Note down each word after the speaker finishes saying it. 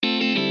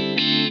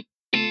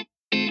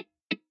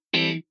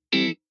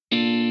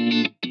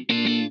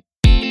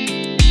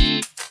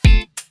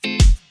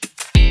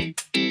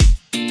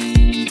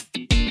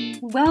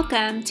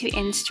Welcome to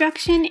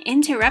Instruction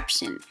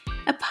Interruption,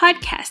 a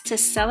podcast to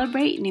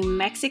celebrate New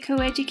Mexico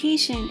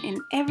education in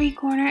every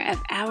corner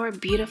of our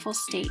beautiful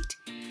state.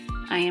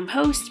 I am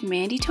host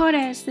Mandy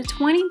Torres, the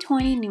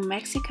 2020 New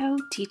Mexico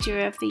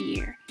Teacher of the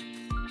Year.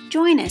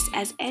 Join us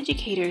as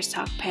educators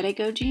talk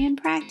pedagogy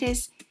and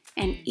practice,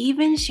 and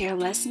even share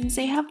lessons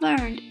they have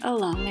learned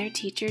along their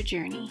teacher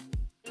journey.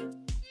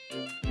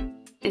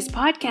 This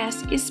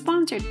podcast is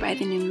sponsored by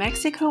the New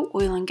Mexico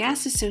Oil and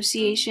Gas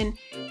Association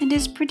and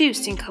is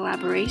produced in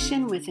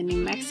collaboration with the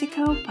New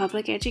Mexico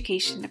Public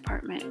Education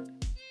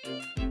Department.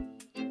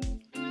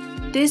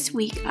 This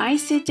week, I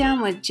sit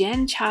down with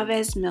Jen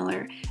Chavez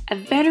Miller, a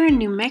veteran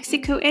New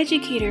Mexico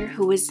educator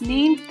who was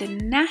named the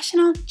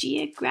National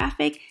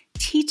Geographic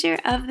Teacher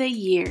of the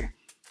Year.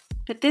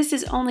 But this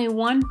is only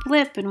one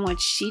blip in what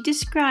she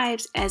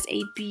describes as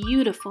a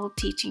beautiful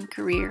teaching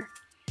career.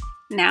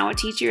 Now a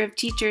teacher of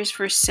teachers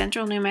for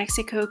Central New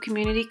Mexico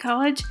Community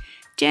College,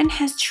 Jen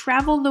has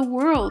traveled the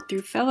world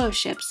through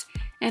fellowships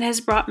and has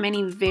brought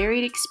many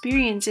varied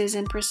experiences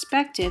and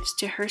perspectives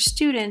to her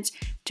students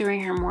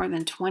during her more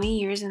than 20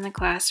 years in the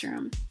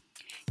classroom.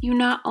 You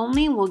not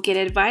only will get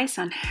advice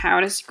on how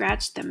to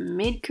scratch the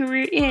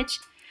mid-career itch,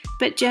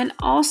 but Jen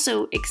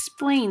also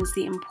explains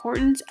the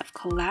importance of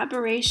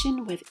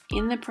collaboration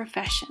within the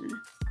profession.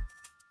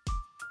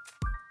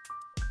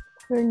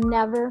 We're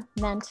never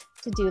meant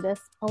to do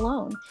this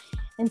alone.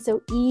 And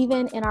so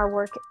even in our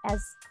work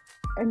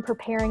in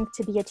preparing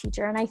to be a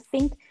teacher, and I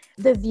think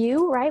the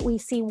view, right, we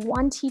see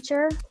one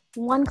teacher,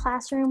 one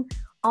classroom,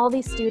 all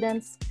these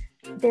students,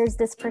 there's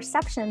this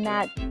perception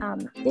that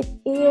it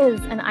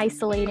is an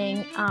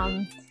isolating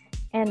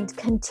and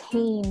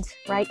contained,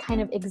 right,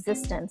 kind of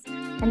existence.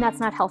 And that's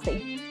not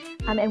healthy.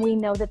 And we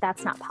know that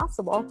that's not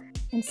possible.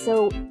 And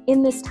so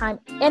in this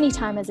time,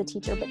 anytime as a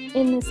teacher, but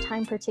in this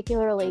time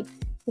particularly,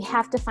 we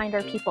have to find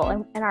our people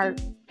and our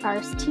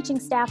teaching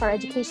staff, our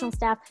educational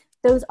staff,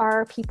 those are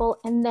our people.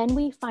 And then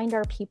we find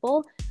our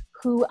people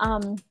who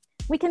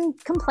we can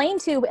complain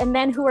to, and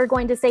then who are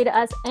going to say to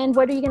us, and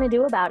what are you going to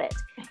do about it?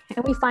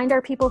 And we find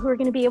our people who are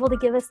going to be able to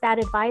give us that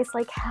advice,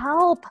 like,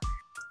 help,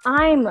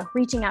 I'm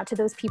reaching out to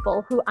those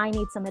people who I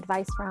need some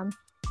advice from.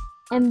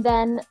 And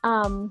then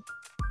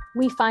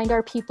we find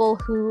our people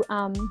who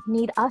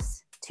need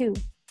us too.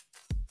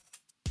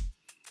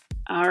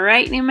 All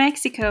right, New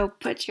Mexico,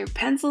 put your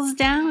pencils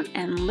down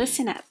and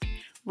listen up.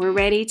 We're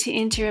ready to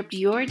interrupt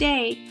your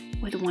day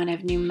with one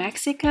of New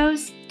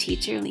Mexico's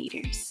teacher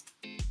leaders.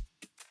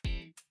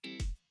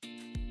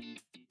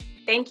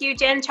 Thank you,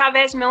 Jen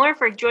Chavez Miller,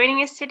 for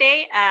joining us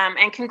today.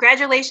 And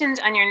congratulations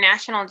on your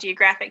National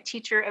Geographic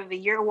Teacher of the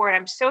Year award.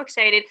 I'm so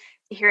excited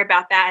to hear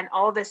about that and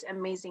all this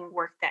amazing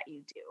work that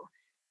you do.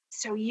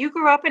 So you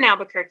grew up in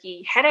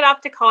Albuquerque, headed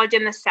off to college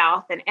in the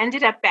South, and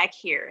ended up back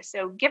here.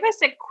 So give us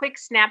a quick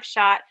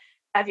snapshot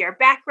of your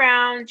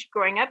background,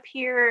 growing up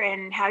here,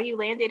 and how you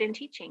landed in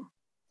teaching.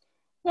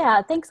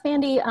 Yeah, thanks,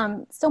 Mandy,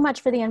 so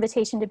much for the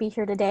invitation to be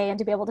here today and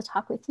to be able to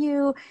talk with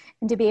you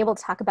and to be able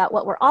to talk about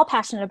what we're all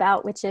passionate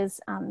about, which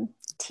is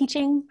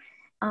teaching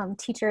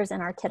teachers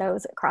and our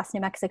kiddos across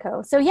New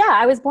Mexico. So yeah,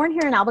 I was born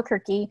here in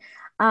Albuquerque,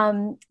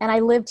 and I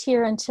lived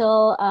here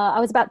until I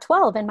was about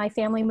 12, and my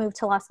family moved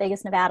to Las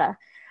Vegas, Nevada.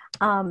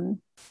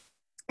 And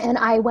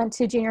I went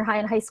to junior high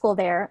and high school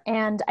there,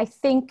 and I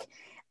think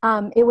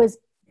it was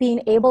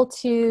being able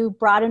to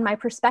broaden my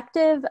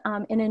perspective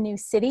in a new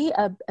city,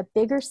 a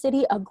bigger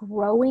city, a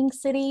growing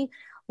city,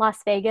 Las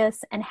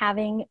Vegas, and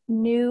having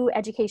new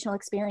educational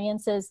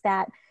experiences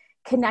that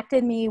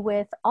connected me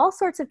with all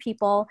sorts of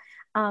people,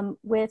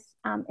 with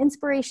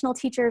inspirational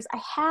teachers. I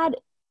had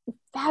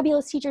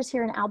fabulous teachers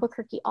here in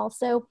Albuquerque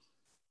also,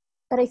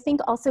 but I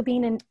think also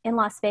being in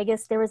Las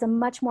Vegas, there was a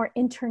much more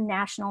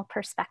international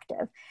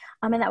perspective.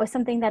 And that was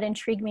something that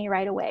intrigued me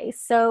right away.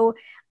 So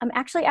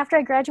actually, after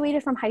I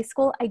graduated from high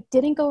school, I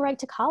didn't go right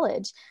to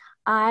college.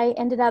 I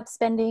ended up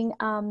spending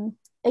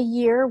a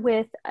year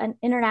with an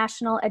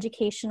international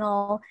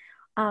educational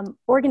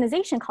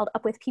organization called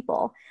Up With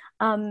People.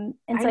 And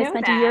so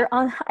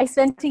I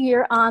spent a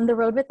year on the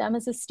road with them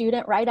as a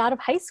student right out of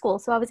high school.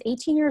 So I was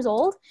 18 years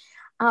old,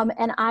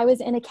 and I was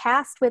in a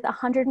cast with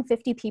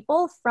 150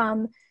 people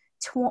from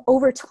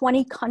over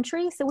 20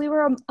 countries. So we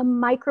were a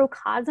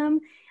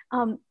microcosm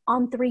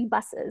on 3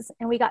 buses,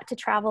 and we got to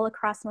travel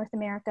across North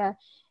America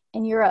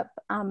and Europe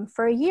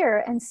for a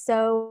year. And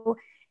so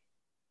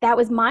that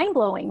was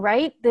mind-blowing,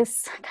 right?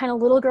 This kind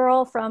of little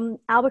girl from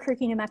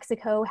Albuquerque, New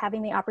Mexico,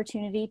 having the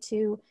opportunity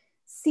to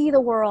see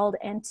the world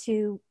and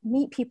to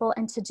meet people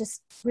and to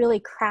just really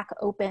crack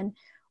open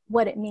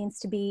what it means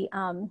to be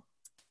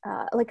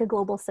like a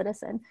global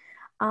citizen.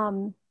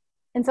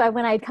 And so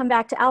when I'd come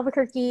back to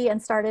Albuquerque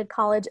and started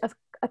college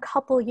a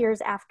couple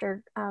years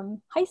after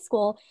high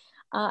school,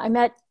 I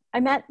met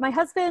my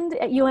husband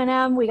at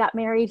UNM. We got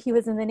married. He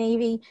was in the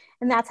Navy,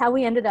 and that's how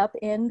we ended up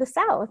in the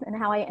South, and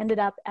how I ended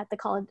up at the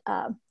College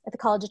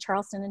of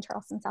Charleston in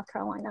Charleston, South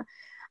Carolina.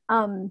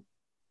 And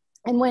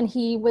when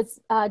he was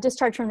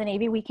discharged from the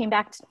Navy, we came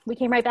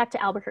right back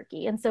to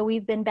Albuquerque, and so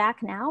we've been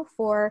back now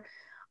for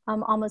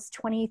almost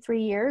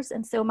 23 years.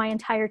 And so my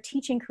entire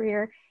teaching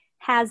career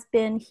has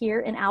been here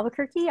in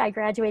Albuquerque. I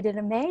graduated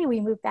in May. We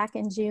moved back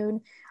in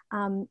June.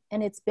 And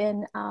it's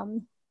been,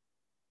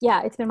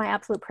 it's been my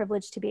absolute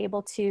privilege to be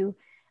able to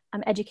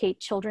educate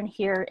children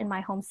here in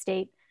my home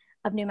state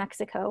of New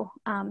Mexico.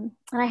 And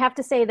I have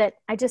to say that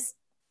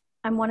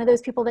I'm one of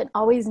those people that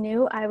always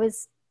knew I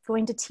was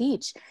going to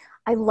teach.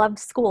 I loved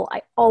school.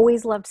 I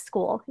always loved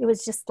school. It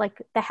was just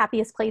like the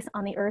happiest place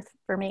on the earth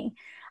for me.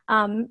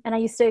 And I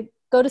used to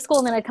go to school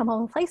and then I'd come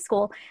home and play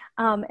school.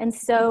 And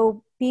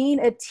so being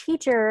a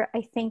teacher,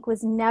 I think,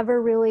 was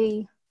never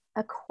really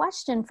a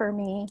question for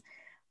me.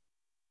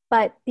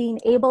 But being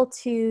able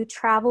to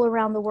travel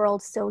around the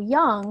world so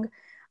young,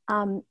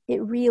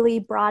 it really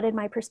broadened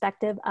my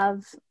perspective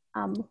of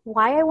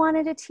why I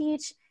wanted to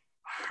teach,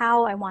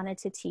 how I wanted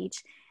to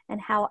teach,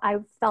 and how I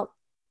felt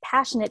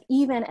passionate,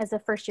 even as a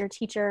first-year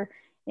teacher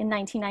in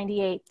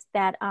 1998,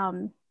 that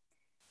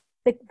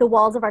the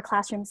walls of our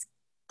classrooms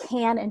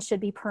can and should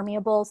be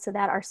permeable so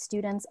that our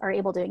students are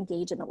able to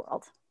engage in the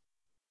world.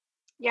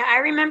 Yeah, I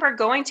remember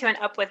going to an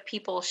Up With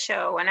People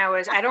show, and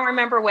I don't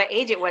remember what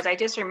age it was. I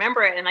just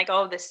remember it and like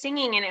all of the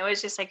singing, and it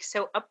was just like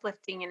so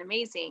uplifting and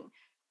amazing.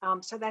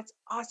 So that's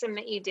awesome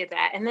that you did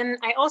that. And then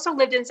I also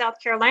lived in South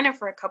Carolina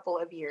for a couple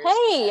of years.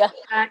 Hey!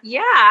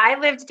 Yeah, I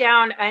lived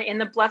down in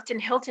the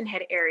Bluffton Hilton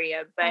Head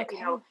area, but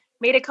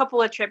made a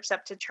couple of trips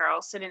up to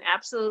Charleston and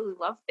absolutely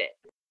loved it.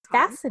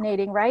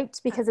 Fascinating, right?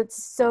 Because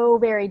it's so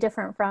very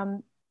different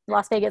from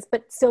Las Vegas,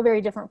 but so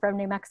very different from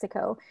New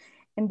Mexico.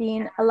 And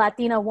being a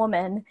Latina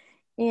woman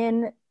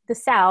in the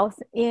South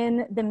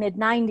in the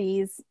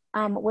mid-90s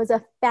was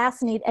a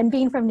fascinating, and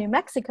being from New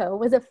Mexico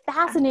was a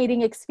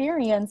fascinating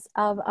experience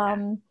of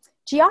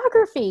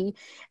geography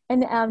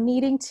and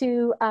needing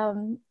to,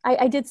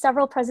 I did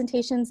several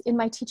presentations in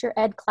my teacher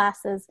ed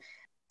classes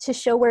to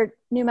show where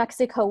New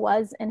Mexico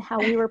was and how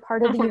we were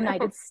part of the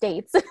United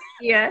States.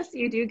 Yes,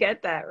 you do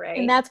get that, right?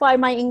 And that's why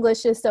my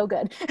English is so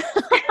good.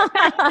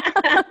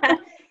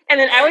 And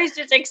then I was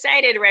just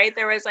excited, right?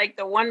 There was like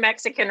the one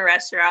Mexican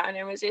restaurant and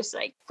it was just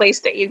like place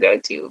that you go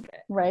to.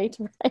 Right.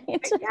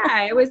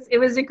 Yeah, it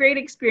was a great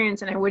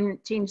experience and I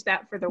wouldn't change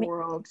that for the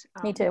world.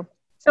 Me too.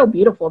 So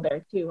beautiful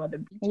there too on the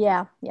beach.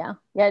 Yeah.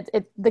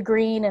 The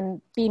green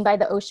and being by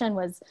the ocean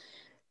was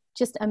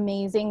just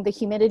amazing. The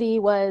humidity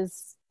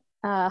was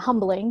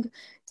humbling,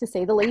 to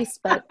say the least.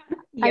 But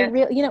yes. I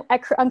really,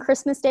 on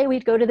Christmas Day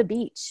we'd go to the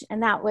beach,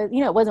 and that was,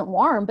 it wasn't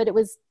warm, but it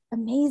was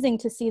amazing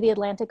to see the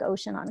Atlantic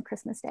Ocean on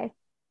Christmas Day.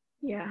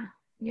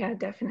 Yeah,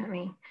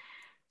 definitely.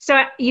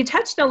 So you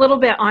touched a little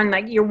bit on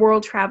like your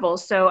world travel.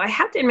 So I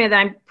have to admit that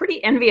I'm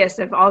pretty envious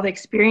of all the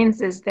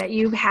experiences that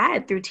you've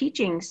had through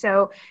teaching.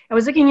 So I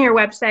was looking at your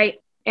website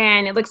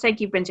and it looks like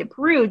you've been to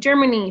Peru,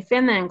 Germany,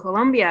 Finland,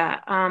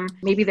 Colombia.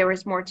 Maybe there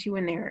was more too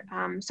in there.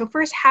 So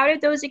first, how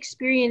did those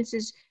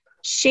experiences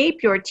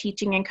shape your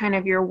teaching and kind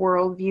of your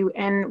worldview?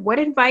 And what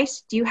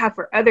advice do you have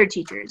for other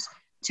teachers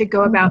to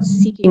go about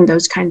seeking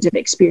those kinds of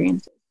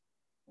experiences?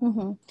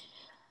 Mm-hmm.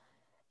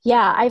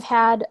 Yeah, I've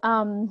had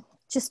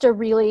just a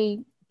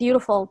really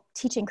beautiful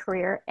teaching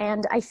career.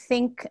 And I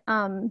think,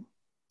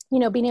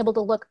 being able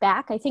to look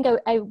back, I think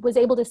I was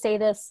able to say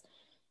this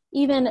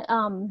even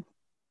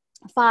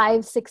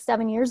 5, 6,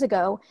 7 years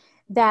ago,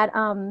 that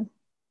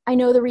I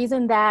know the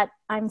reason that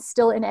I'm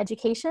still in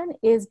education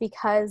is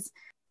because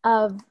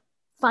of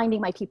finding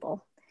my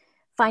people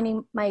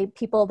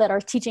that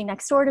are teaching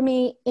next door to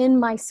me, in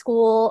my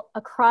school,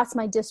 across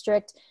my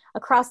district,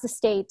 across the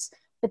state,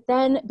 but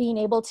then being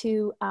able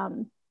to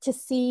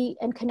see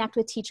and connect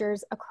with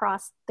teachers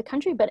across the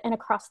country, and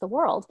across the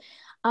world.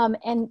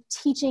 And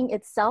teaching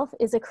itself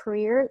is a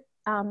career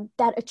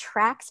that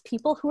attracts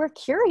people who are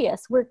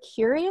curious. We're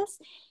curious.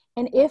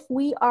 And if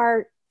we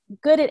are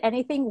good at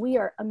anything, we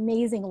are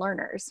amazing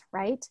learners,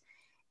 right?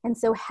 And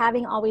so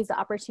having always the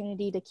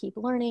opportunity to keep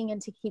learning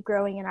and to keep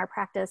growing in our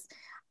practice.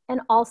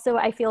 And also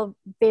I feel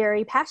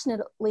very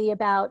passionately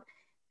about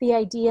the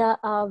idea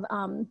of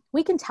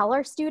we can tell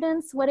our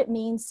students what it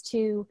means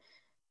to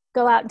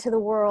go out into the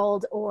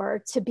world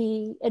or to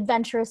be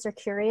adventurous or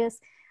curious.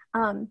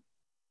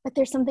 But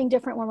there's something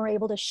different when we're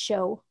able to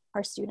show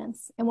our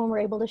students and when we're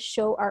able to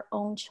show our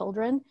own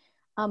children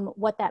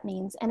what that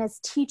means. And as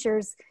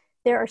teachers,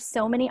 there are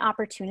so many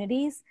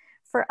opportunities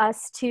for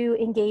us to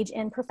engage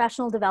in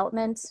professional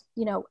development,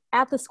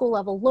 at the school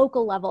level,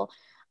 local level,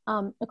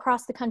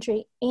 across the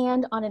country,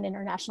 and on an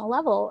international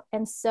level.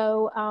 And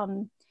so,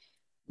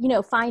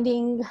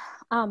 finding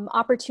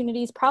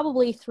opportunities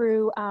probably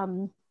through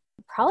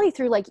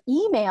like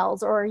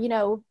emails or,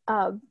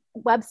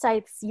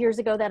 websites years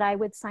ago that I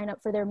would sign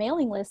up for their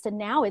mailing list. And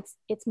now it's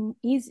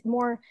easy,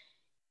 more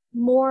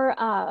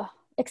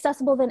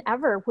accessible than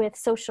ever with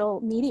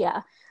social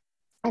media,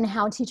 and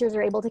how teachers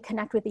are able to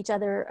connect with each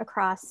other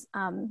across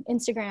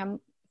Instagram,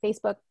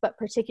 Facebook, but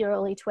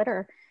particularly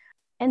Twitter.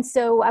 And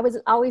so I was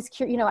always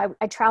curious,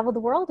 I traveled the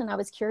world and I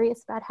was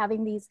curious about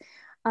having these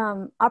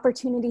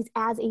opportunities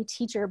as a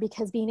teacher,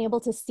 because being able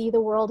to see the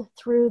world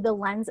through the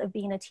lens of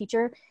being a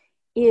teacher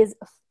is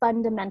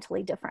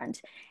fundamentally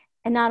different.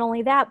 And not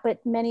only that, but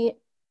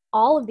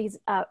all of these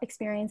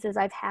experiences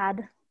I've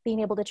had being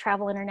able to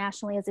travel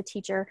internationally as a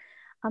teacher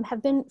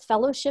have been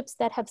fellowships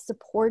that have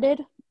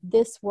supported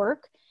this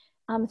work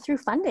through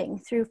funding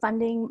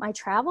my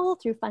travel,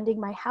 through funding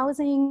my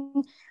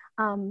housing.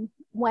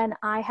 When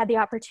I had the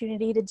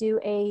opportunity to do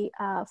a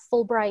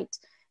Fulbright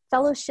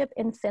fellowship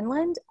in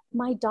Finland,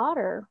 my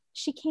daughter,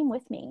 she came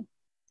with me.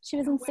 She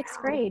was in sixth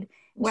grade.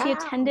 Wow.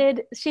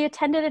 She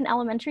attended an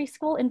elementary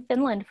school in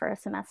Finland for a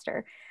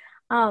semester.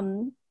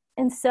 And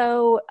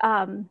so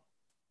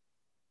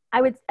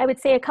I would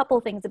say a couple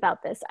things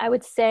about this. I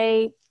would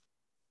say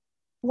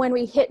when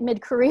we hit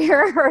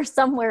mid-career or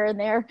somewhere in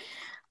there,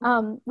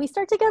 we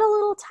start to get a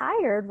little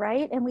tired,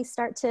 right? And we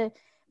start to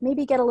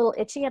maybe get a little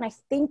itchy. And I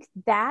think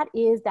that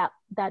is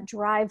that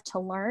drive to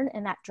learn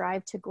and that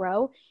drive to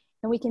grow.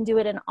 And we can do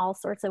it in all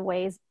sorts of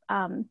ways.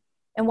 And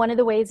one of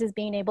the ways is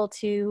being able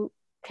to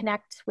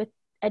connect with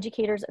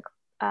educators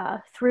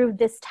through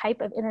this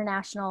type of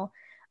international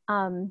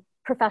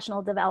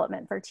professional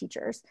development for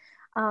teachers.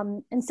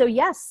 And so,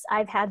 yes,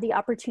 I've had the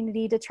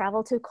opportunity to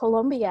travel to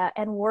Colombia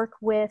and work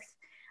with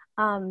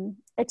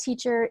a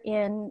teacher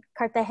in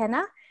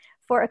Cartagena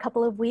for a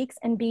couple of weeks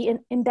and be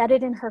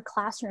embedded in her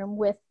classroom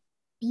with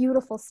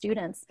beautiful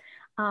students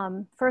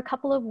for a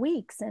couple of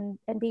weeks and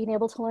being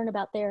able to learn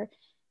about their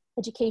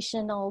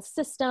educational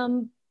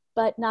system,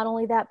 but not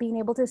only that, being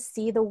able to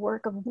see the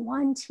work of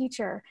one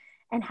teacher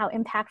and how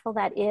impactful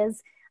that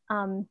is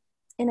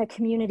in a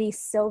community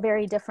so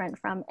very different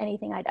from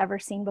anything I'd ever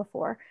seen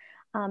before.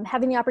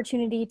 Having the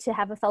opportunity to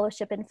have a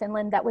fellowship in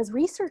Finland that was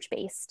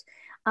research-based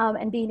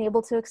and being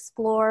able to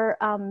explore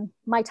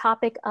my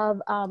topic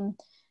of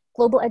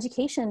global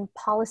education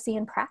policy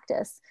and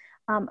practice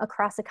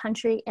across the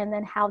country, and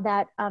then how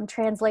that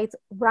translates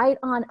right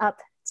on up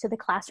to the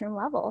classroom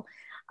level,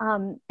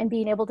 and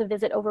being able to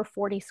visit over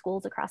 40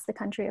 schools across the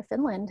country of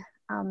Finland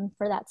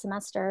for that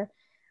semester,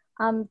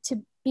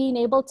 to being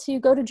able to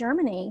go to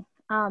Germany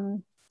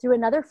through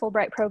another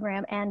Fulbright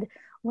program and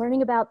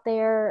learning about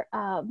their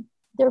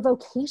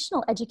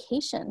vocational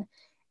education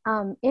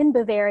in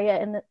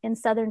Bavaria in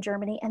southern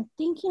Germany, and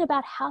thinking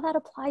about how that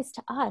applies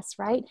to us,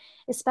 right?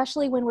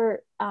 Especially when we're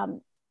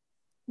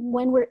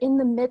in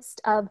the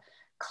midst of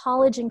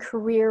college and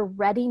career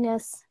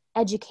readiness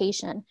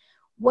education.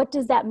 What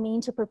does that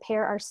mean to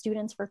prepare our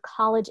students for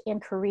college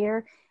and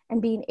career,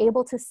 and being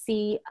able to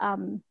see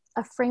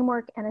a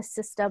framework and a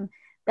system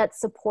that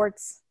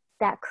supports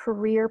that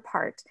career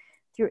part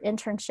through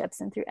internships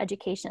and through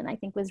education, I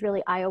think was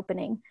really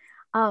eye-opening.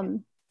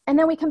 And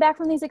then we come back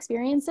from these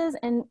experiences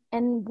and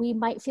we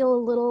might feel a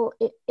little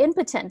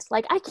impotent,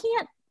 like I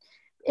can't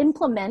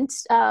implement,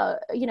 a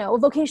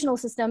vocational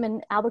system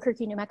in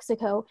Albuquerque, New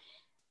Mexico.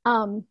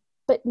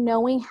 But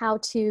knowing how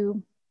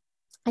to,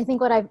 I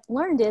think what I've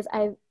learned is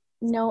I've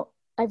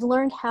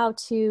learned how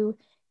to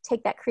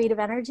take that creative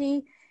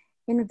energy,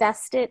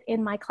 invest it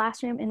in my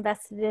classroom,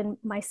 invest it in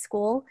my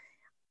school,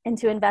 and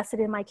to invest it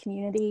in my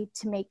community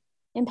to make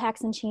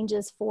impacts and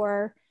changes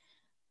for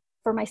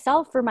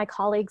myself, for my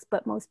colleagues,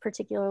 but most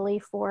particularly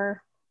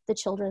for the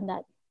children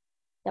that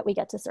we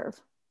get to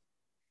serve.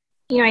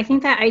 I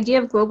think that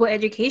idea of global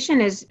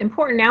education is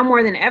important now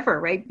more than ever,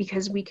 right?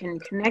 Because we can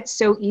connect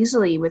so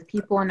easily with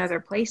people in other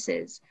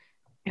places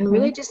and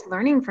really just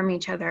learning from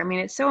each other. I mean,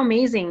 it's so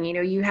amazing.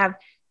 You have,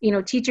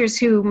 teachers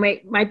who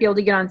might be able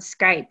to get on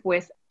Skype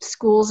with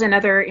schools and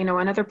other, in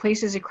other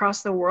places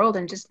across the world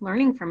and just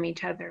learning from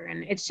each other.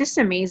 And it's just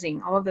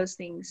amazing, all of those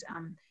things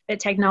that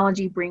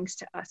technology brings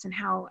to us and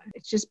how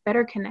it's just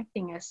better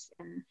connecting us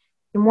and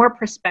more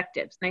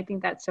perspectives. And I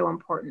think that's so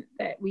important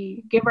that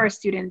we give our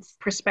students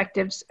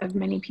perspectives of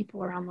many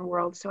people around the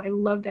world. So I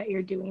love that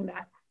you're doing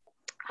that.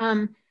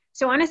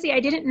 So honestly, I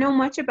didn't know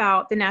much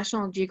about the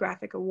National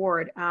Geographic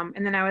Award.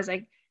 And then I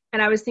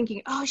was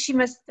thinking, oh, she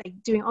must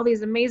doing all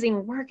these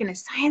amazing work in a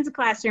science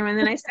classroom. And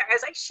then I was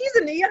like, she's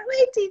an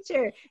ELA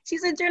teacher.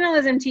 She's a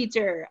journalism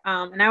teacher.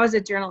 And I was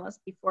a journalist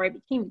before I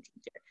became a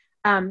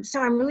teacher.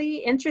 So I'm really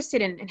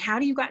interested in how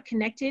you got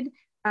connected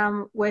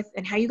with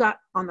and how you got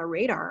on the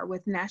radar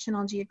with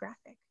National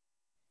Geographic.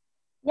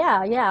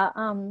 Yeah.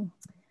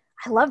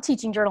 I love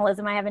teaching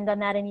journalism. I haven't done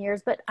that in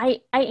years, but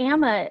I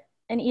am an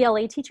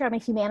ELA teacher. I'm a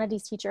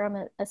humanities teacher.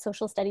 I'm a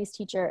social studies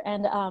teacher.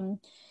 And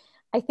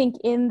I think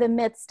in the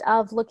midst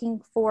of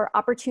looking for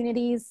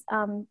opportunities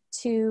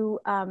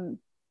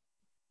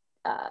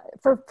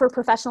for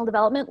professional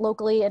development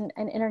locally and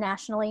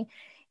internationally,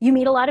 you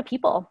meet a lot of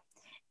people,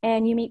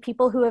 and you meet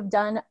people who have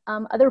done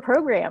other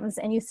programs,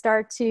 and you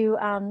start to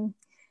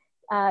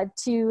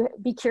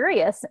be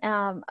curious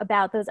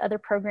about those other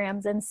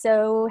programs. And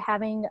so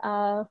having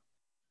a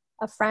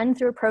friend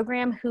through a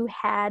program who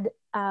had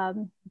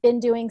been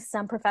doing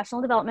some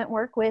professional development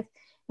work with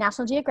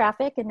National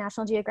Geographic and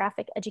National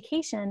Geographic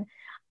Education,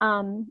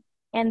 and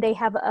they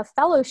have a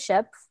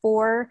fellowship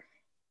for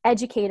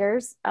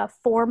educators,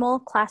 formal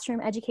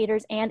classroom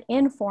educators and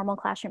informal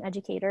classroom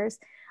educators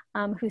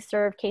who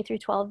serve K through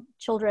 12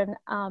 children,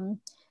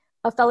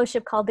 a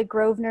fellowship called the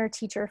Grosvenor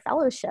Teacher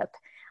Fellowship,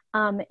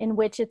 in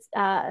which it's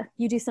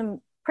you do some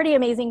pretty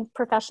amazing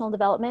professional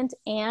development,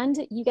 and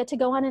you get to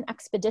go on an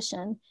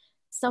expedition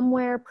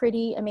somewhere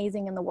pretty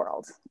amazing in the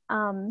world.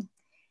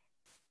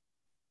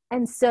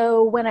 And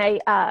so when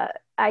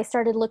I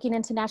started looking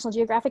into National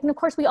Geographic, and of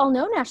course we all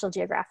know National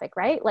Geographic,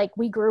 right? Like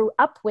we grew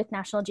up with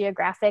National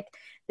Geographic,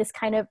 this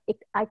kind of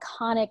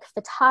iconic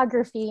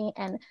photography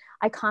and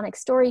iconic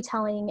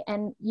storytelling.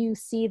 And you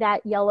see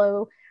that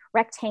yellow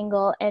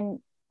rectangle, and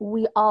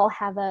we all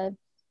have an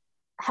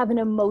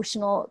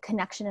emotional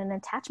connection and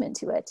attachment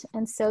to it.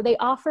 And so they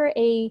offer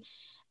a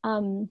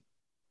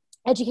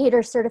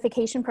educator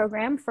certification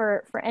program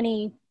for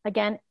any,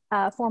 again,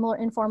 formal or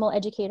informal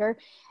educator.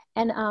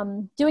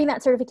 And doing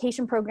that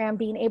certification program,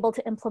 being able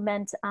to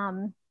implement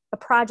a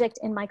project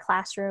in my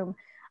classroom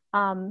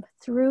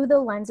through the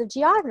lens of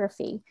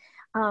geography.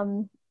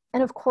 And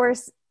of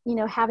course, you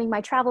know, having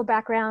my travel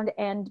background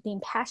and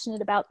being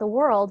passionate about the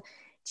world,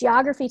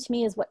 geography to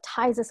me is what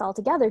ties us all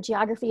together.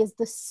 Geography is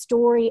the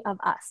story of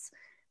us,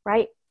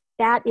 right?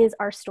 That is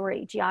our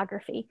story,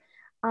 geography.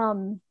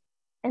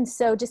 And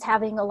so just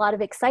having a lot of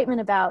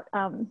excitement about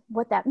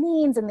what that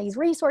means and these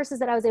resources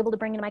that I was able to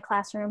bring into my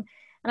classroom.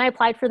 And I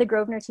applied for the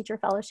Grosvenor Teacher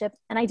Fellowship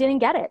and I didn't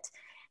get it.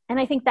 And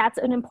I think that's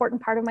an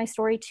important part of my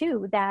story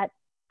too, that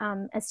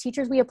as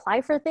teachers, we apply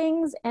for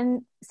things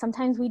and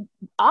sometimes we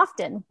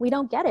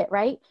don't get it,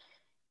 right?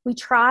 We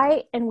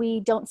try and we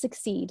don't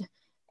succeed.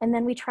 And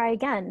then we try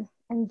again.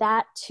 And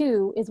that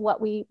too is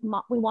what we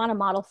want to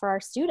model for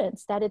our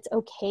students, that it's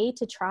okay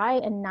to try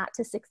and not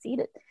to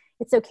succeed.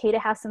 It's okay to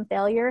have some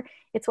failure.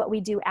 It's what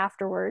we do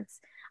afterwards.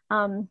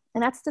 And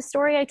that's the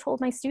story I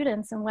told my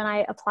students. And when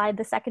I applied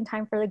the second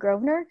time for the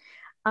Grosvenor,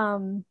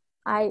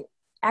 I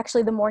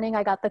actually, the morning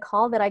I got the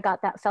call that I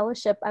got that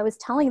fellowship, I was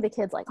telling the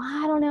kids like,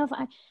 oh, I don't know if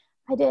I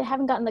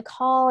haven't gotten the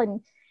call.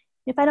 And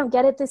if I don't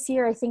get it this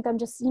year, I think I'm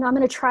just, I'm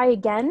going to try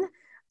again.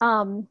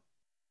 And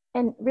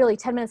really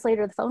 10 minutes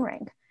later, the phone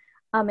rang.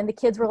 And the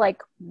kids were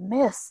like,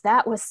 Miss,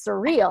 that was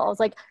surreal. I was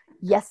like,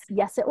 yes,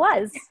 it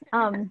was.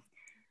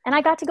 And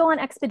I got to go on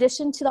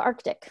expedition to the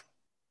Arctic.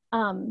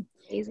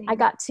 Amazing. I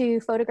got to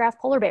photograph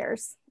polar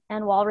bears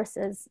and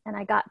walruses, and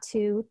I got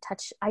to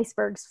touch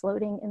icebergs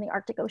floating in the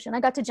Arctic Ocean. I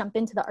got to jump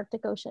into the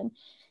Arctic Ocean,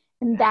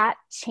 and that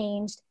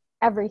changed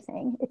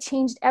everything. It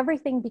changed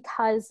everything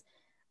because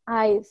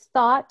I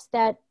thought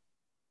that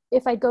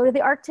if I go to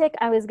the Arctic,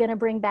 I was going to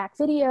bring back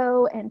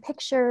video and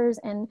pictures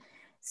and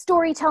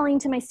storytelling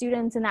to my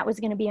students, and that was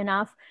going to be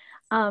enough.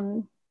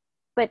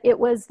 But it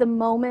was the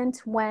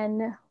moment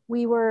when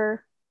we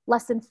were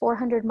less than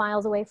 400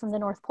 miles away from the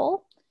North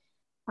Pole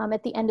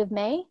at the end of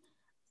May.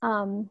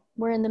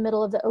 We're in the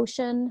middle of the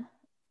ocean,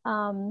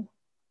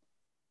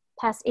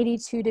 past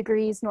 82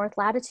 degrees north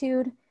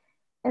latitude,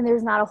 and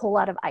there's not a whole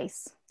lot of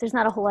ice. There's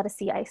not a whole lot of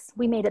sea ice.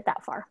 We made it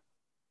that far.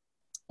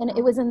 And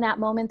it was in that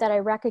moment that I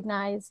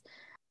recognized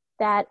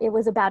that it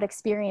was about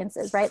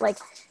experiences, right? Like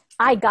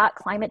I got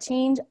climate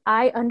change.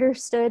 I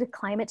understood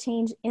climate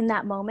change in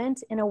that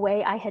moment in a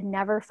way I had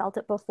never felt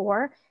it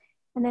before.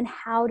 And then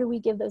how do we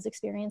give those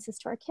experiences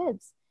to our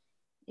kids?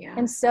 Yeah.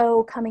 And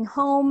so coming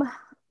home,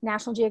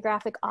 National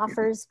Geographic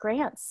offers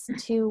grants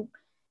to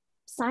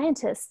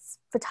scientists,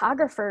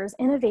 photographers,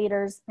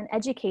 innovators, and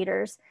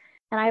educators.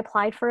 And I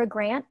applied for a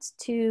grant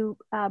to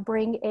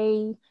bring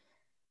a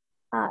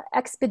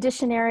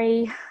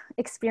expeditionary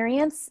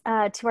experience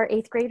to our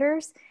 8th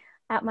graders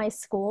at my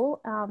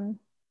school.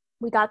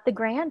 We got the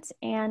grant,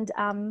 and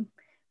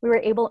we were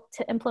able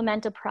to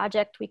implement a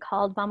project we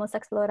called Vamos a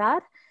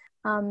Explorar,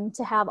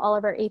 to have all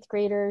of our 8th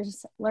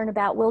graders learn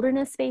about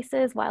wilderness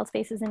spaces, wild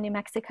spaces in New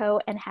Mexico,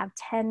 and have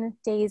 10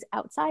 days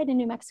outside in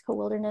New Mexico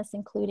wilderness,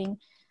 including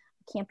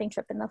a camping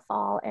trip in the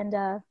fall and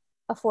a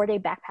 4-day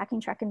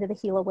backpacking trek into the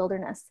Gila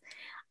wilderness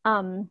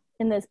in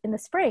the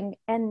spring.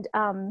 And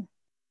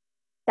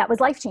that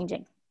was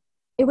life-changing.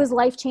 It was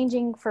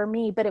life-changing for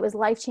me, but it was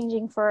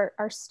life-changing for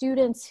our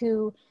students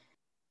who,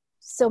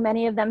 so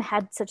many of them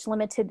had such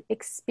limited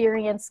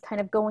experience kind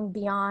of going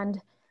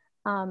beyond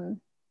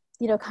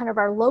kind of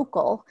our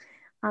local.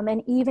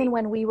 And even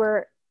when we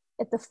were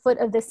at the foot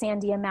of the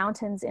Sandia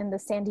Mountains in the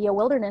Sandia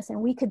Wilderness,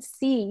 and we could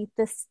see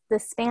the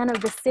span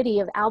of the city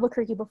of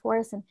Albuquerque before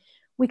us, and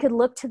we could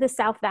look to the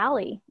South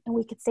Valley, and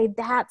we could say,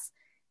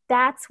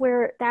 that's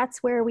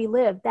where we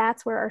live.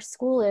 That's where our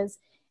school is.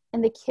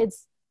 And the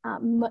kids,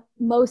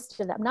 most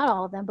of them, not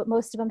all of them, but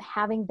most of them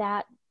having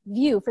that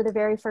view for the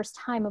very first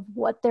time of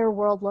what their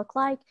world looked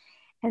like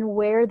and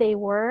where they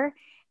were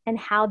and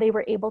how they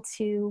were able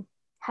to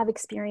have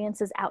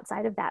experiences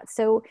outside of that.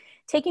 So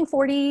taking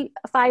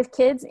 45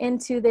 kids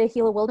into the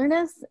Gila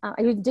Wilderness,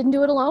 I didn't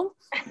do it alone.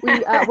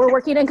 We're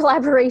working in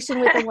collaboration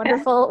with a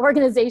wonderful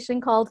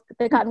organization called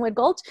the Cottonwood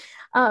Gulch.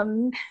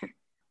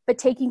 But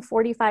taking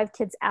 45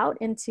 kids out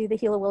into the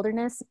Gila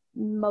Wilderness,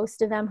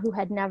 most of them who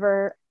had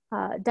never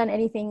done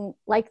anything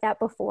like that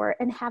before,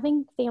 and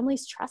having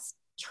families trust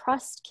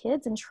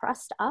kids and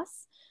trust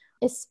us,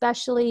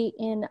 especially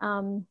in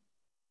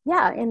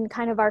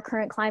kind of our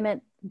current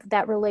climate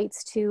that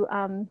relates to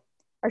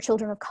our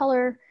children of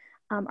color,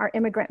 our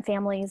immigrant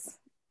families,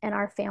 and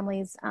our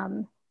families,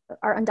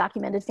 our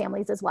undocumented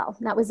families as well.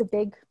 And that was a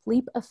big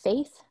leap of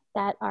faith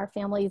that our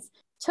families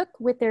took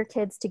with their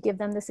kids to give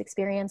them this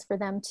experience, for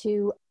them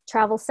to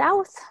travel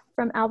south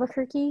from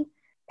Albuquerque,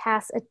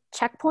 pass a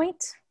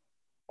checkpoint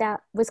that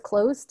was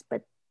closed,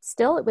 but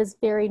still it was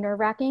very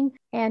nerve-wracking.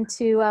 And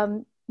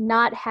to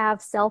not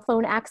have cell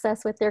phone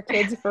access with their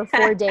kids for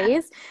 4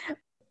 days,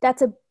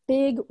 that's a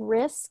big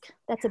risk.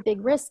 That's a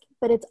big risk,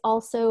 but it's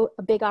also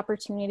a big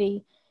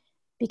opportunity,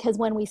 because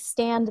when we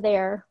stand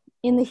there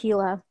in the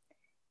Gila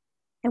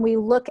and we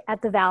look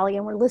at the valley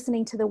and we're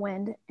listening to the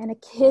wind, and a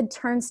kid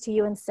turns to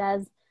you and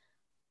says,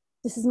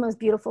 "This is the most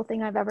beautiful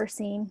thing I've ever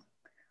seen,"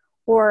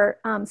 or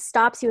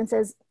stops you and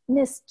says,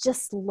 "Miss,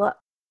 just look,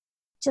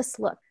 just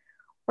look."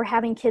 Or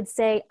having kids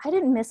say, "I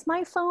didn't miss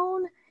my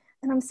phone,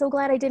 and I'm so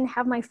glad I didn't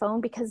have my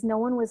phone because no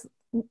one was,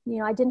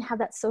 I didn't have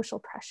that social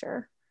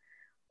pressure."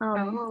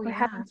 Or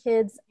having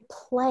kids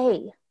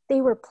play.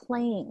 They were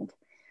playing.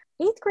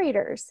 8th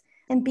graders,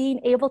 and being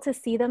able to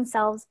see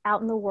themselves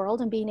out in the world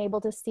and being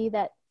able to see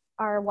that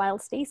our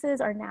wild spaces,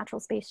 our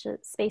natural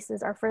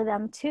spaces are for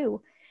them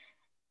too.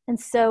 And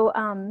so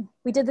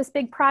we did this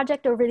big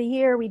project over the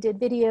year. We did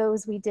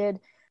videos. We did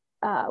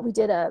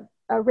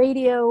a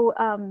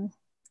radio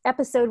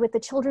episode with the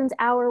Children's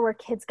Hour, where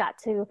kids got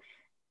to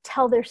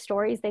tell their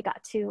stories. They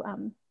got to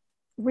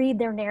read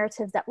their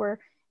narratives that were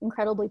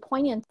incredibly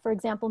poignant. For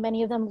example,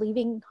 many of them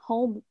leaving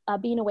home,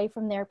 being away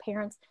from their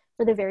parents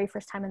for the very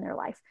first time in their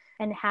life,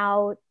 and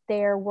how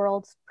their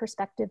world's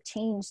perspective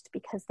changed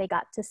because they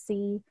got to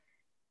see,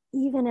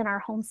 even in our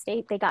home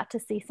state, they got to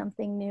see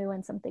something new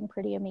and something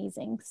pretty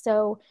amazing.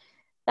 So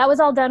that was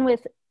all done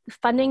with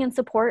funding and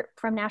support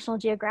from National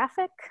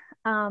Geographic.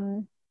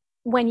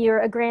 When you're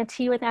a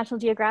grantee with National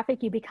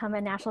Geographic, you become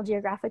a National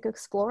Geographic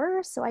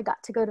Explorer. So I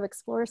got to go to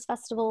Explorers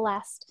Festival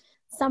last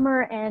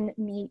summer and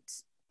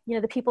meet,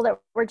 the people that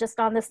were just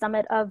on the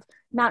summit of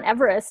Mount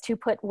Everest, who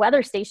put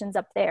weather stations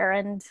up there,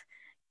 and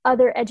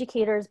other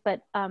educators,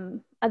 but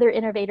other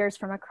innovators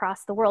from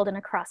across the world and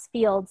across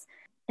fields,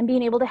 and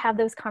being able to have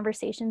those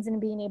conversations and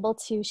being able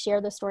to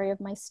share the story of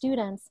my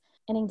students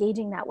and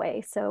engaging that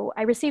way. So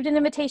I received an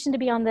invitation to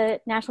be on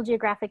the National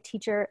Geographic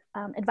Teacher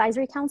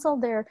Advisory Council,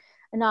 their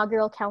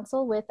inaugural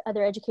council with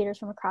other educators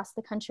from across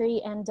the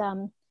country, and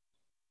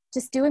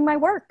just doing my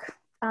work,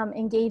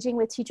 engaging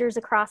with teachers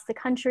across the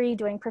country,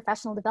 doing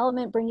professional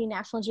development, bringing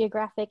National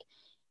Geographic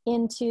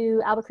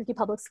into Albuquerque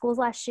Public Schools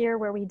last year,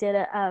 where we did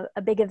a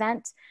big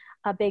event,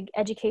 a big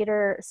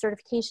educator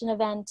certification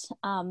event,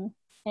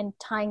 and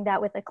tying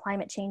that with a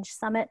climate change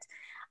summit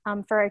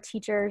for our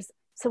teachers.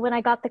 So when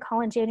I got the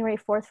call on January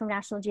 4th from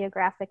National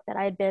Geographic that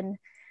I had been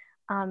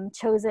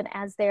chosen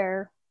as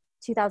their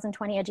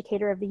 2020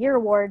 Educator of the Year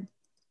award,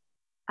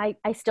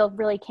 I still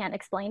really can't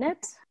explain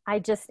it. I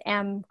just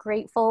am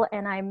grateful,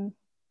 and I'm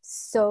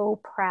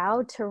so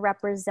proud to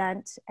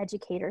represent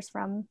educators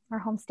from our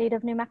home state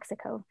of New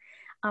Mexico.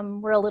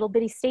 We're a little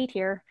bitty state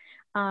here.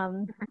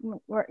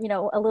 We're,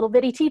 a little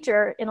bitty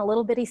teacher in a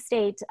little bitty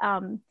state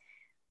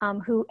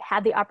who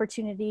had the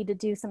opportunity to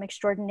do some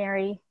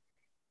extraordinary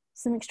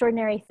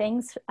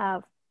things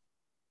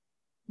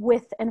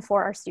with and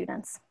for our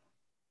students.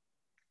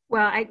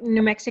 Well,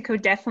 New Mexico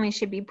definitely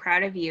should be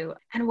proud of you.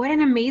 And what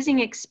an amazing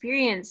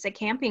experience, the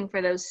camping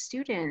for those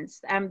students.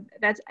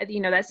 That's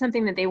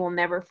something that they will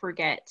never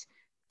forget.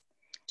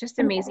 Just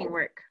amazing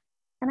work.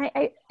 And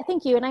I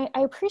thank you. And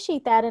I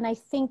appreciate that. And I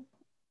think,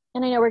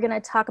 and I know we're going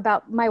to talk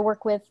about my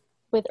work with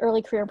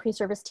early career and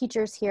pre-service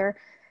teachers here,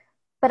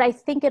 but I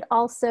think it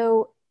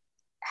also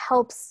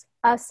helps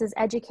us as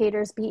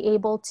educators be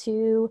able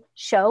to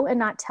show and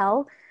not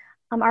tell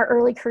our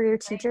early career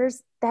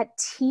teachers that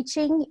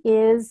teaching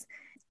is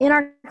in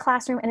our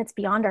classroom and it's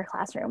beyond our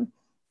classroom,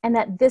 and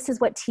that this is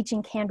what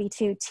teaching can be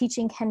too.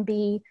 Teaching can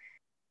be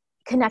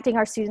connecting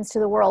our students to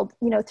the world,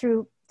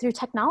 through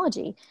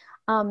technology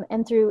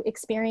and through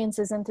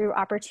experiences and through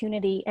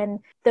opportunity. And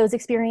those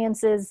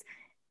experiences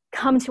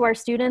come to our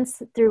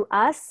students through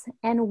us,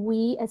 and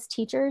we as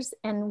teachers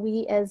and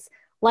we as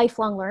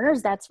lifelong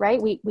learners, that's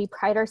right. We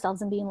pride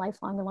ourselves in being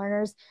lifelong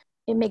learners.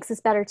 It makes us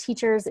better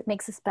teachers. It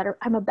makes us better.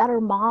 I'm a better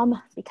mom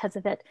because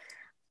of it.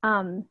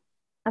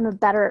 I'm a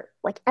better,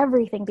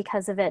 everything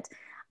because of it.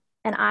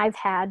 And I've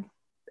had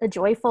a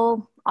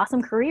joyful,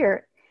 awesome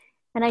career.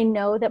 And I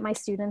know that my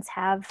students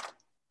have,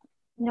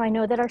 I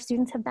know that our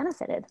students have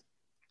benefited.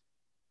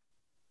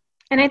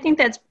 And I think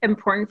that's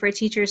important for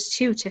teachers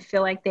too, to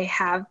feel like they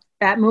have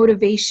that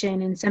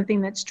motivation and something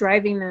that's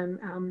driving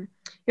them.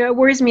 It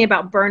worries me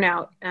about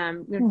burnout.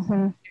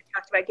 You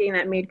talked about getting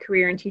that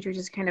mid-career, and teachers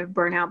just kind of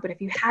burn out. But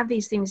if you have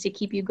these things to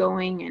keep you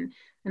going,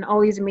 and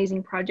all these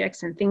amazing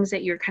projects and things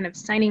that you're kind of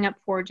signing up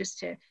for just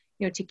to,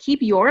 to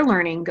keep your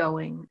learning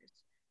going.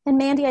 And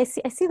Mandy, I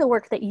see the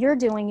work that you're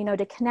doing,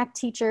 to connect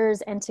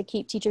teachers and to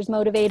keep teachers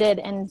motivated,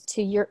 and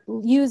to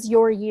use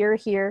your year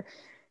here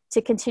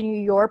to continue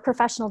your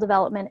professional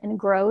development and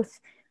growth.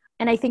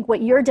 And I think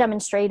what you're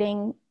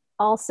demonstrating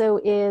also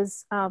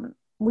is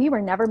we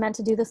were never meant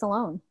to do this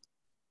alone.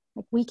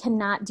 We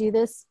cannot do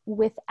this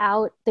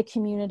without the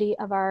community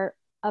of our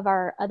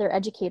other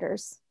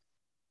educators.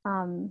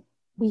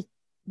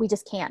 We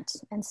just can't.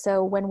 And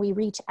so when we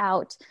reach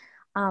out,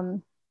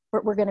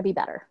 we're going to be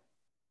better.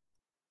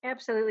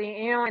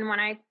 Absolutely. And when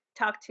I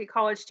talk to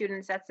college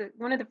students, that's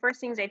one of the first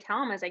things I tell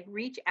them is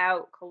reach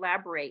out,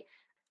 collaborate.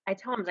 I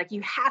tell them, like,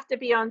 you have to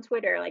be on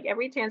Twitter. Like,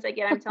 every chance I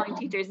get, I'm telling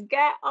teachers,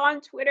 get on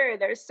Twitter.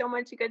 There's so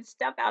much good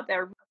stuff out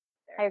there.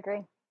 I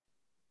agree.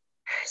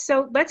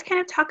 So let's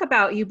kind of talk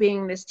about you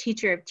being this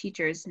teacher of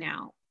teachers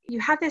now. You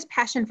have this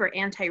passion for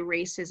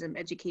anti-racism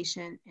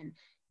education and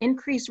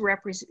increased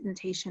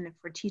representation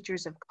for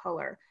teachers of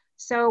color.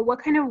 So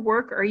what kind of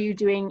work are you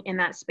doing in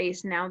that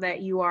space now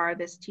that you are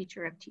this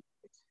teacher of teachers?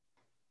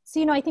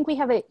 So, I think we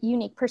have a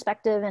unique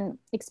perspective and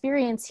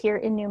experience here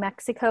in New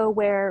Mexico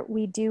where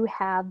we do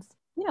have,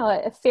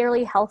 a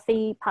fairly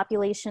healthy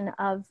population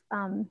of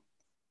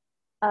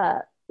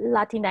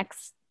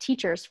Latinx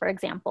teachers, for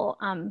example,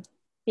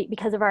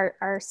 because of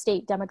our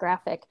state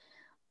demographic.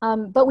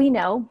 But we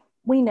know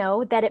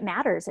that it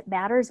matters. It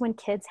matters when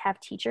kids have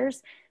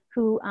teachers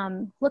who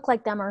look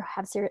like them or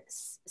have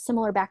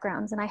similar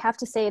backgrounds. And I have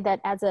to say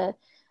that as a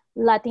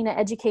Latina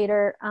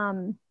educator,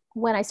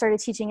 when I started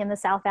teaching in the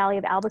South Valley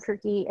of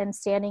Albuquerque and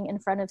standing in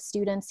front of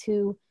students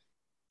who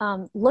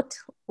looked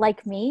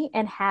like me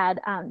and had,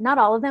 not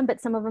all of them,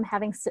 but some of them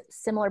having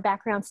similar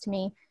backgrounds to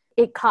me,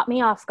 it caught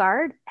me off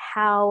guard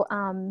how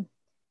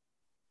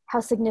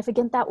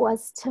significant that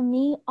was to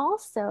me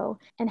also,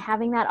 and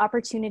having that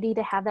opportunity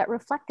to have that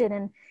reflected.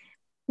 And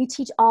we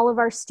teach all of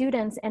our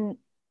students, and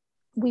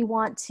we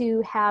want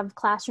to have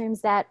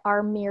classrooms that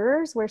are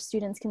mirrors where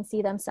students can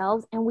see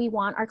themselves, and we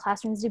want our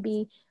classrooms to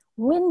be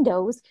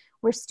windows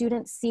where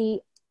students see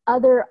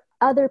other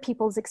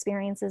people's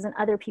experiences and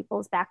other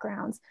people's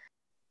backgrounds.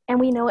 And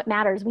we know it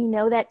matters. We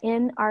know that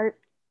in our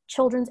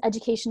children's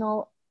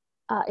educational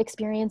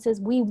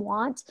experiences, we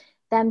want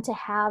them to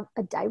have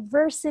a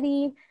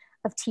diversity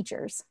of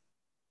teachers.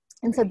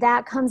 And so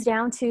that comes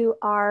down to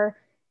our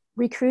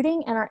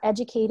recruiting and our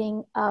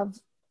educating of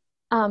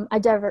a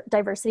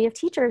diversity of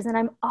teachers. And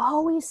I'm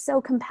always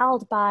so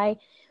compelled by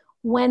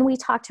when we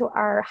talk to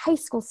our high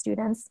school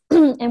students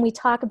and we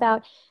talk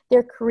about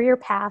their career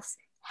paths,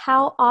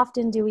 how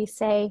often do we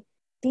say,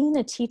 being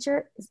a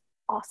teacher is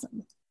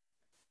awesome.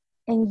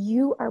 And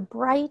you are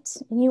bright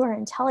and you are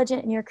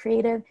intelligent and you're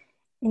creative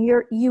and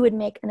you would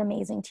make an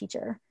amazing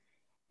teacher.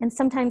 And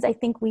sometimes I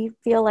think we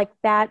feel like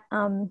that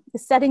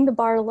is setting the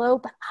bar low,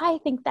 but I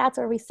think that's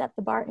where we set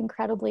the bar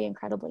incredibly,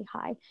 incredibly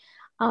high.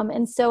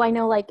 And so I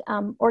know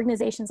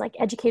organizations like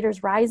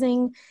Educators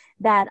Rising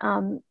that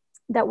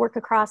work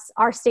across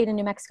our state in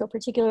New Mexico,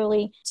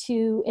 particularly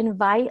to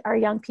invite our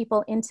young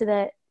people into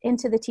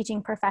the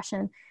teaching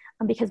profession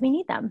because we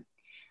need them.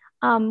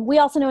 We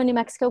also know in New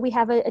Mexico we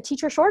have a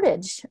teacher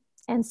shortage.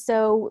 And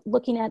so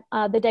looking at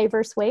the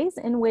diverse ways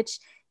in which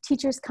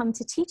teachers come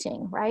to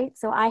teaching, right?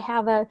 So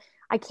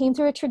I came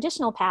through a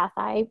traditional path.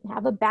 I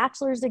have a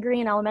bachelor's degree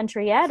in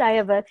elementary ed. I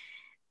have a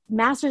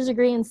master's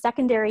degree in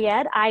secondary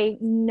ed. I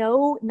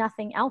know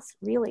nothing else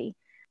really.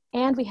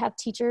 And we have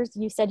teachers,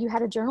 you said you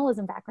had a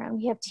journalism background.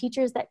 We have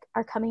teachers that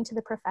are coming to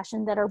the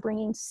profession that are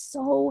bringing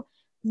so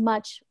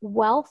much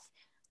wealth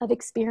of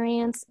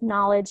experience,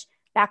 knowledge,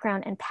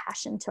 background, and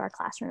passion to our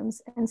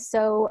classrooms. And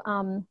so,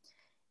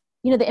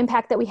 the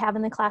impact that we have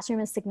in the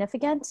classroom is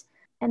significant.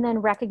 And then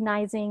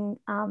recognizing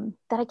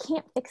that I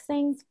can't fix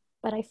things,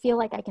 but I feel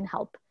like I can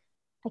help.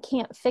 I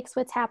can't fix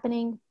what's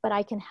happening, but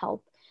I can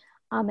help.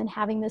 And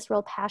having this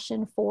real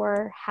passion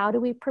for how do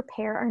we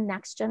prepare our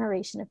next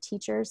generation of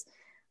teachers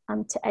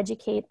to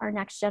educate our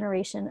next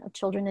generation of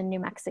children in New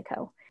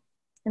Mexico.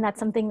 And that's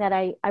something that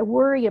I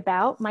worry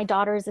about. My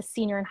daughter is a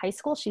senior in high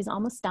school. She's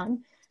almost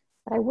done.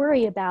 But I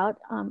worry about,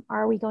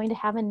 are we going to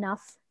have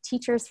enough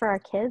teachers for our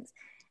kids?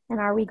 And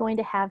are we going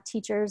to have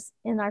teachers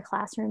in our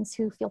classrooms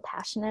who feel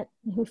passionate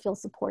and who feel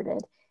supported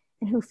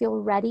and who feel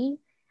ready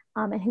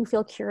and who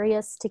feel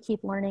curious to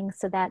keep learning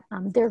so that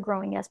they're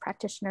growing as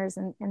practitioners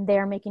and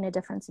they're making a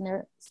difference in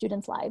their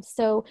students' lives.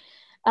 So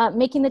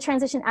making the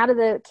transition out of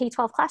the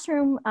K-12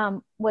 classroom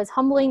was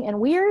humbling and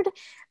weird.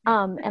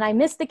 And I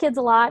miss the kids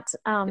a lot.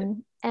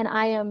 And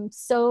I am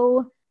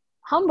so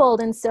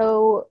humbled and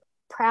so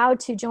proud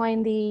to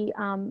join the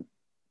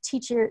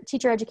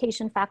teacher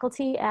education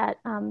faculty at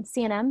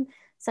CNM,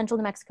 Central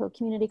New Mexico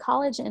Community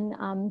College,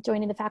 and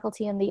joining the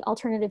faculty in the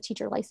Alternative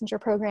Teacher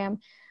Licensure Program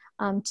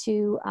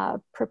to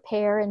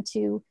prepare and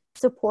to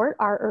support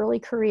our early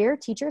career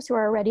teachers who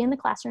are already in the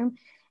classroom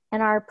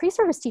and our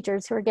pre-service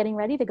teachers who are getting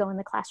ready to go in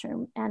the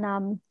classroom.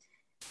 And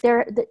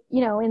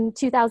in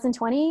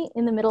 2020,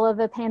 in the middle of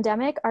a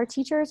pandemic, our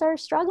teachers are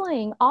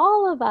struggling.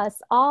 All of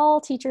us, all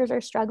teachers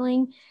are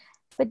struggling.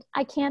 But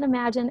I can't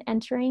imagine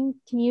entering,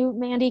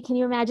 Mandy, can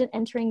you imagine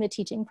entering the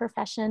teaching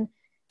profession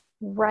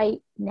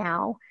right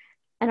now?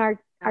 And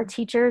our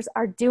teachers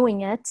are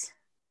doing it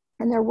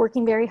and they're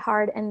working very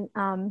hard. And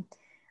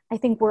I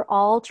think we're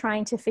all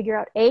trying to figure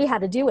out A, how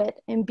to do it,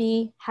 and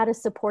B, how to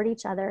support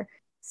each other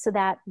so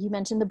that you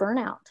mentioned the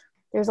burnout.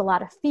 There's a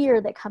lot of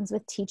fear that comes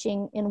with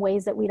teaching in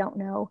ways that we don't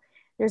know.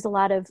 There's a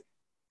lot of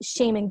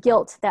shame and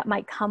guilt that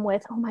might come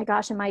with, oh my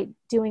gosh, am I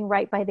doing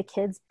right by the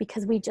kids?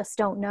 Because we just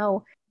don't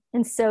know.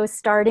 And so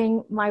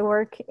starting my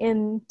work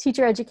in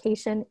teacher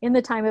education in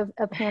the time of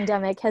a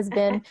pandemic has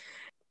been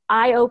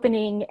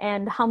eye-opening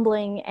and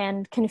humbling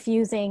and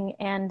confusing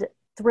and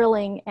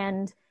thrilling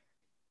and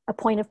a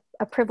point of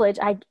a privilege.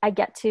 I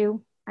get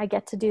to I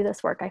get to do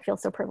this work. I feel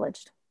so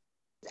privileged.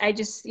 I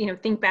just,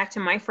 think back to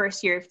my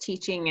first year of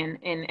teaching,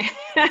 and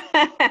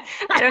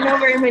I don't know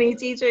very many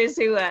teachers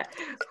who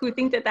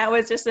think that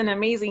was just an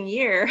amazing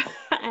year.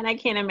 And I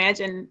can't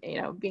imagine,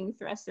 being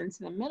thrust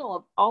into the middle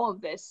of all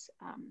of this,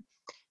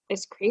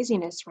 this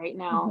craziness right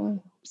now. Mm-hmm.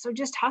 So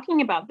just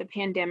talking about the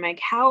pandemic,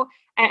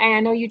 I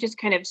know you just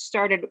kind of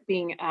started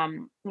being,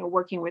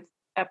 working with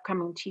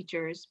upcoming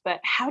teachers, but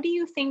how do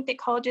you think that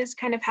colleges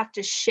kind of have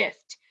to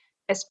shift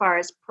as far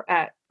as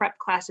prep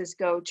classes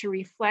go to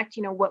reflect,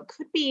 what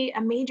could be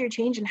a major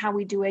change in how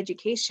we do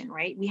education,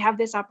 right? We have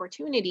this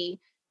opportunity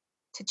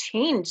to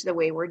change the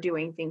way we're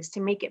doing things,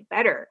 to make it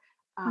better.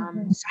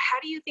 So how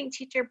do you think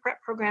teacher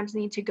prep programs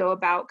need to go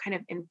about kind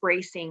of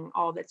embracing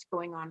all that's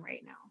going on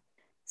right now?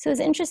 So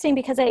it's interesting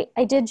because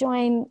I did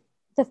join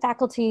the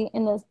faculty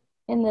in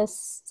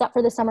this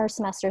for the summer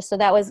semester. So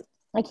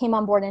I came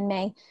on board in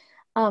May,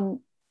 and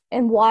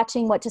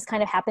watching what just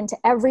kind of happened to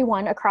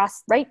everyone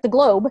across, the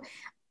globe,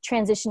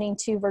 transitioning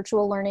to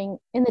virtual learning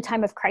in the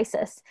time of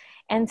crisis.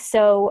 And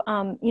so,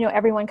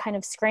 everyone kind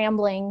of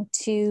scrambling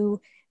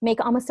to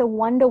make almost a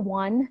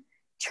one-to-one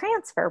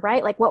transfer,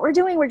 right? Like what we're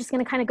doing, we're just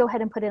going to kind of go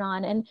ahead and put it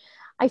on. And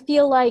I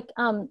feel like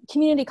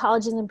community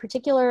colleges in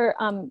particular,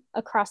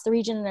 across the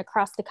region and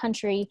across the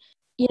country,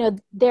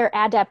 their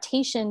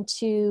adaptation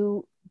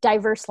to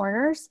diverse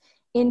learners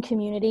in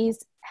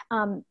communities,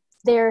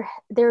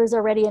 there's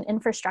already an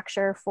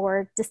infrastructure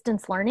for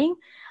distance learning.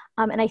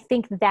 And I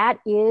think that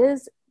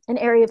is an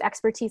area of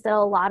expertise that a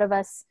lot of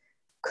us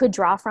could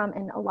draw from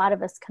and a lot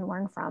of us can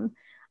learn from,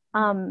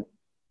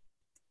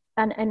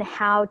 and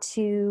how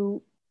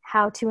to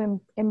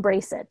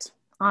embrace it,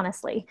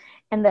 honestly,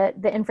 and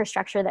the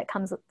infrastructure that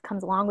comes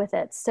along with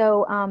it.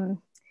 So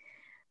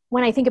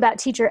when I think about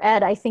teacher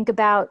ed, I think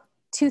about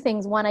two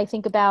things. One, I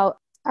think about,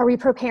 are we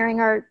preparing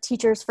our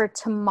teachers for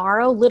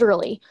tomorrow?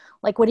 Literally,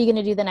 like, what are you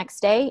going to do the next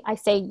day? I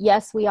say,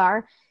 yes, we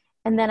are.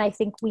 And then I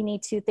think we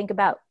need to think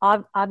about,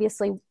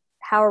 obviously,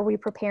 how are we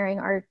preparing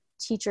our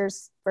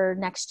teachers for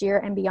next year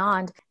and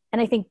beyond?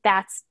 And I think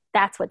that's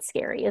what's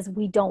scary, is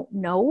we don't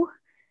know.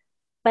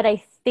 But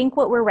I think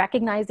what we're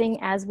recognizing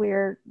as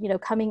we're,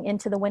 coming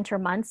into the winter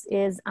months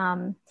is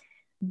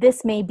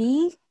this may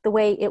be the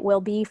way it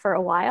will be for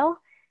a while.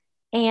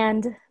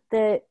 And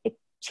the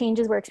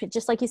changes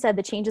just like you said,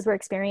 the changes we're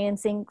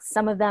experiencing,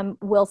 some of them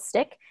will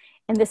stick.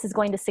 And this is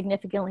going to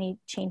significantly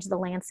change the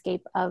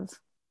landscape of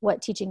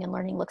what teaching and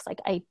learning looks like.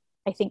 I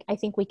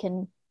think we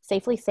can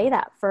safely say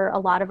that for a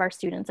lot of our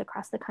students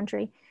across the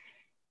country.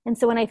 And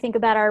so when I think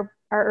about our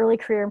early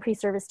career and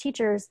pre-service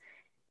teachers,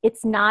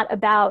 it's not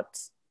about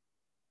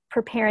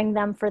preparing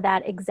them for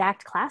that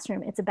exact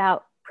classroom. It's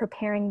about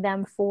preparing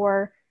them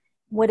for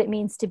what it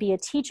means to be a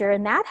teacher.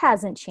 And that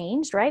hasn't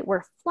changed, right?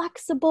 We're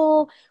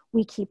flexible.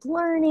 We keep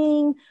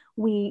learning.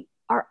 We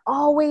are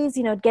always,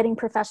 getting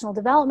professional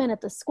development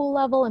at the school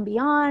level and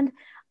beyond.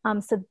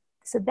 So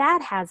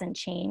that hasn't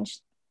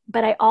changed.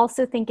 But I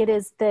also think it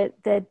is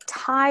the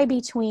tie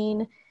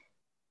between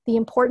the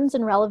importance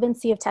and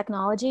relevancy of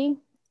technology.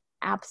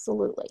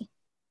 Absolutely.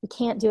 We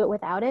can't do it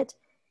without it.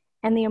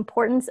 And the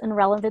importance and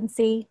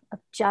relevancy of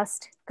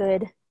just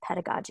good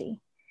pedagogy.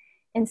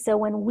 And so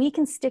when we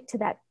can stick to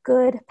that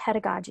good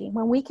pedagogy,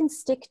 when we can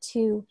stick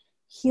to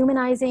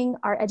humanizing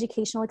our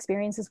educational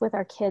experiences with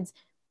our kids,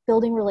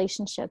 building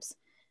relationships,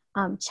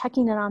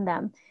 checking in on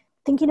them,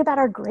 thinking about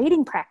our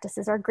grading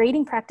practices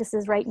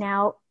right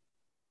now,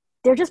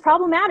 they're just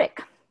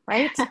problematic,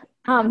 right?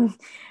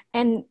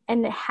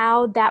 And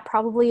how that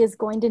probably is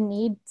going to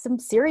need some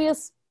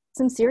serious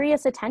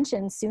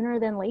attention sooner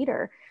than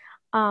later.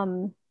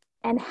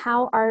 And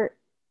how our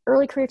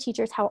early career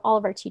teachers, how all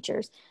of our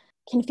teachers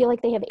can feel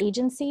like they have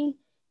agency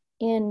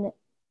in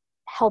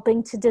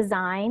helping to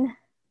design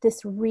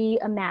this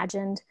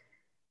reimagined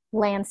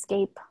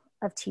landscape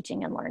of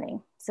teaching and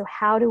learning. So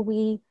how do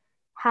we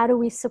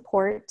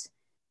support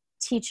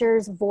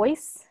teachers'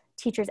 voice,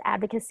 teachers'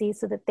 advocacy,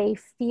 so that they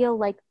feel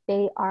like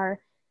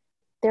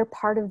they're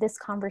part of this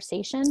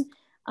conversation?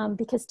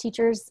 Because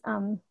teachers,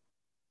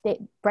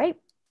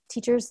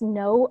 teachers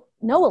know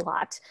a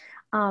lot.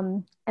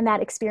 And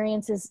that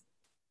experience is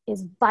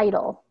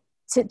vital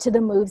to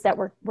the moves that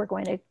we're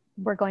going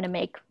to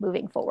make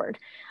moving forward.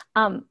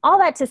 All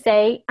that to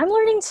say, I'm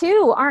learning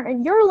too.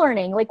 You're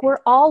learning? Like, we're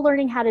all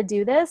learning how to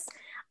do this.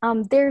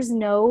 There's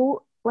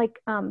no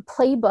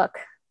playbook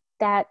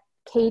that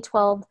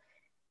K-12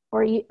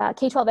 or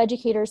K-12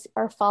 educators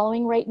are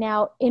following right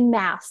now in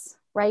mass,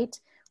 right?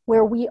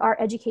 Where we are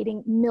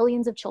educating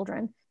millions of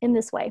children in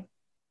this way.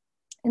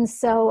 And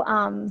so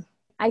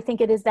I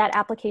think it is that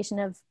application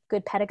of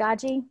good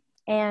pedagogy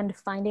and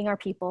finding our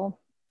people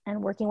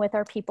and working with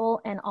our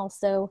people, and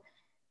also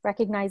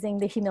recognizing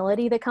the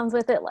humility that comes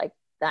with it. Like,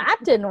 that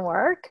didn't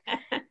work.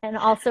 And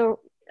also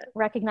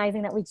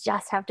recognizing that we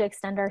just have to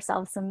extend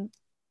ourselves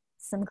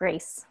some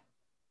grace,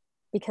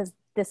 because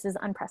this is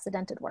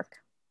unprecedented work.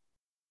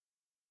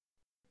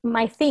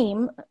 My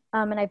theme,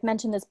 and I've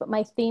mentioned this, but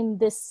my theme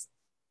this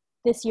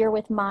year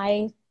with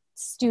my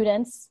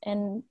students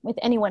and with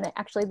anyone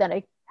actually that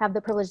I have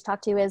the privilege to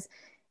talk to is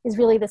is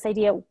really this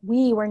idea,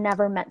 we were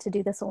never meant to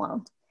do this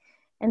alone.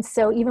 And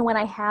so even when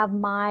I have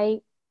my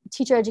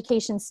teacher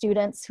education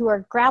students who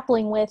are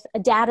grappling with a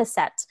data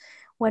set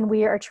when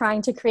we are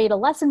trying to create a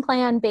lesson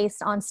plan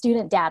based on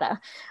student data,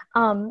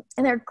 and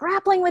they're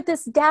grappling with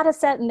this data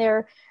set and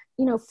they're,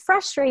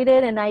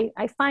 frustrated, and I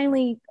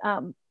finally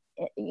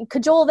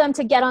cajole them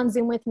to get on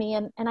Zoom with me,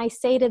 and I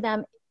say to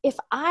them, if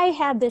I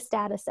had this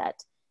data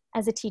set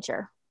as a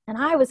teacher and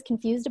I was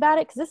confused about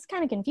it, because this is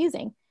kind of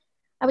confusing,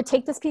 I would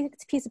take this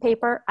piece of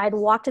paper, I'd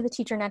walk to the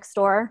teacher next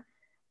door,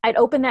 I'd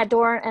open that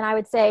door, and I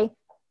would say,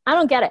 I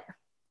don't get it.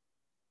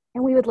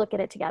 And we would look at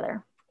it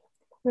together.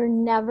 We're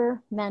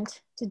never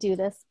meant to do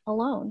this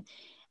alone.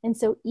 And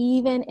so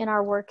even in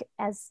our work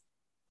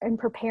in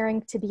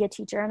preparing to be a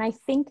teacher, and I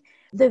think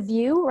the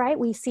view, right,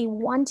 we see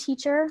one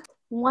teacher,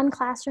 one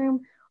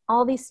classroom,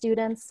 all these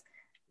students,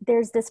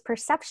 there's this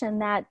perception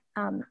that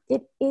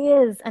it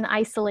is an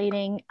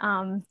isolating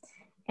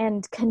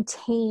and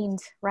contained,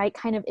 right,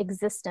 kind of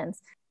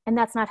existence. And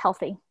that's not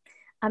healthy.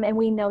 And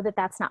we know that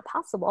that's not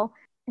possible.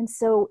 And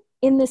so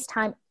in this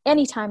time,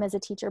 anytime as a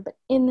teacher, but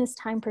in this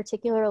time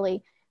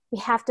particularly, we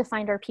have to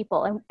find our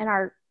people, and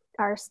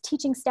our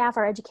teaching staff,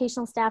 our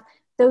educational staff,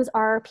 those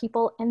are our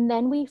people. And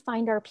then we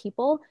find our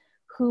people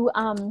who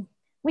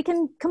we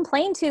can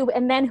complain to,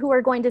 and then who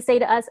are going to say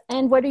to us,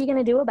 and what are you going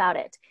to do about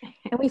it?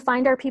 And we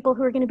find our people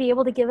who are going to be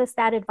able to give us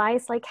that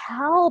advice, like,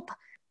 help,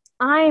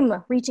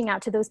 I'm reaching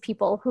out to those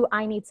people who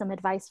I need some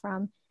advice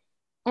from.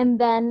 And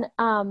then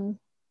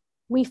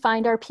we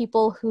find our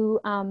people who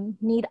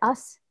need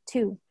us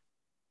too.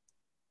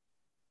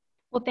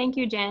 Well, thank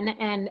you, Jen.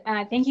 And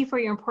thank you for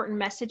your important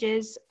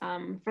messages,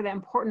 for the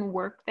important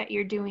work that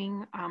you're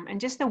doing,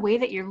 and just the way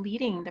that you're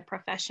leading the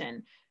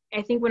profession.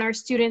 I think when our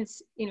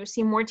students,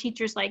 see more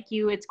teachers like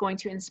you, it's going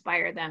to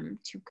inspire them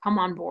to come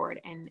on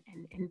board and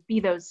be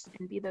those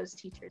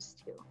teachers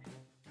too.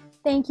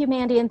 Thank you,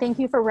 Mandy, and thank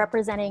you for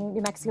representing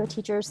New Mexico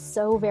teachers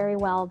so very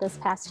well this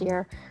past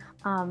year.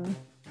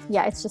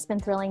 Yeah, it's just been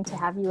thrilling to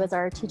have you as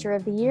our Teacher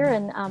of the Year,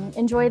 and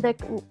enjoy the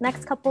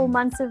next couple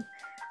months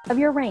of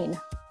your reign.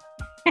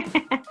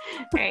 All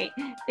right.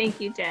 Thank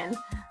you, Jen.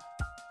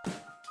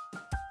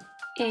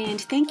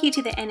 And thank you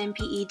to the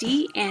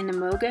NMPED and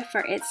NMOGA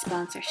for its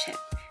sponsorship.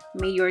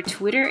 May your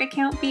Twitter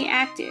account be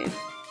active,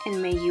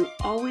 and may you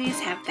always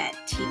have that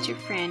teacher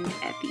friend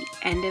at the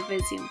end of a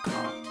Zoom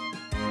call.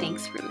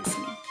 Thanks for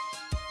listening.